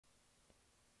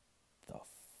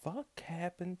fuck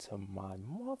happened to my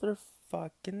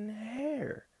motherfucking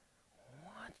hair?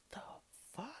 What the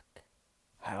fuck?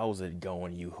 How's it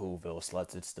going, you Whoville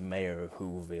sluts? It's the mayor of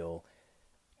Whoville,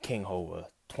 King Hova,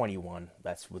 21.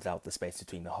 That's without the space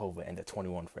between the Hova and the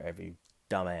 21 for every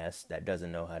dumbass that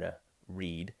doesn't know how to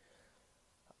read.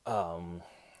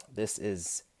 This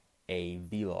is a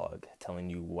vlog telling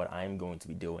you what I'm going to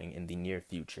be doing in the near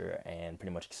future and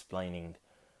pretty much explaining,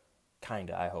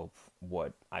 kinda, I hope,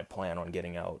 what I plan on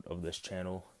getting out of this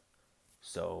channel.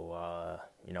 So,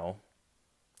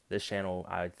 this channel,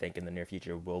 I think in the near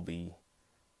future it'll be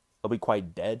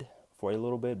quite dead for a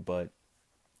little bit, but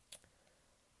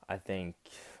I think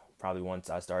probably once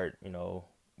I start,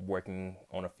 working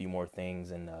on a few more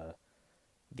things and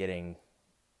getting,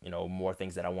 more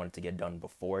things that I wanted to get done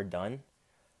before done,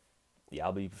 yeah,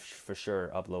 I'll be for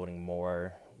sure uploading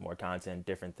more content,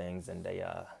 different things, and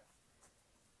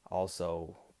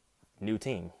also new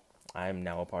team. I am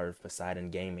now a part of Poseidon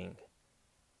Gaming,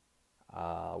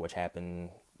 which happened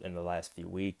in the last few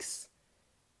weeks.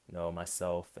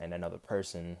 Myself and another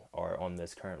person are on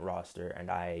this current roster, and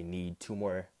I need two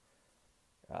more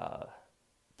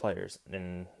players.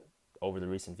 And over the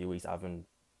recent few weeks, I've been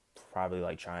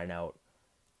probably trying out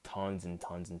tons and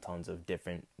tons and tons of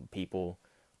different people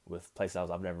with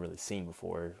playstyles I've never really seen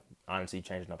before. Honestly,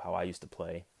 changing up how I used to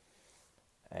play.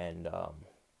 And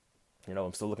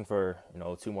I'm still looking for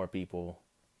two more people,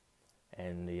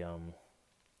 and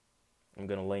I'm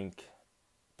gonna link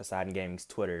Poseidon Gaming's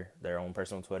Twitter, their own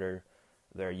personal Twitter,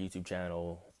 their YouTube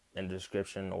channel in the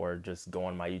description, or just go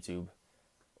on my YouTube,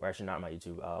 or actually not my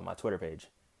YouTube, my Twitter page,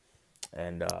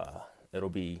 and it'll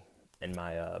be in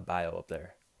my bio up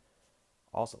there.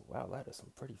 Also, wow, that is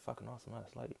some pretty fucking awesome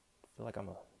ass light. I feel like I'm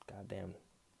a goddamn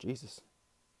Jesus.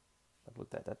 I've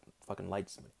looked at that fucking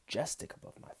light's majestic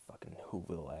above my fucking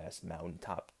Whoville ass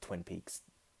mountaintop Twin Peaks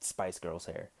Spice Girls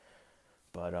hair.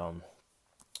 But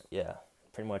yeah,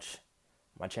 pretty much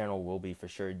my channel will be for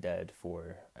sure dead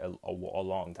for a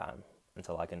long time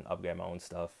until I can upgrade my own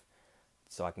stuff,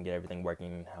 so I can get everything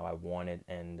working how I want it,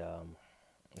 and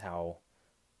how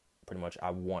pretty much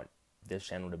I want this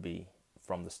channel to be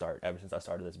from the start, ever since I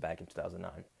started this back in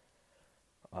 2009.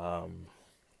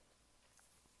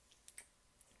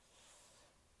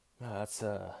 That's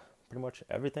pretty much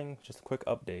everything. Just a quick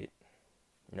update.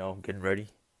 Getting ready,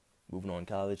 moving on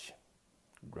to college,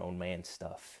 grown man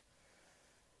stuff.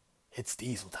 It's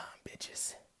diesel time,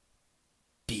 bitches.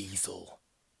 Diesel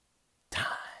time.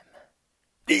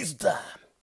 Diesel time.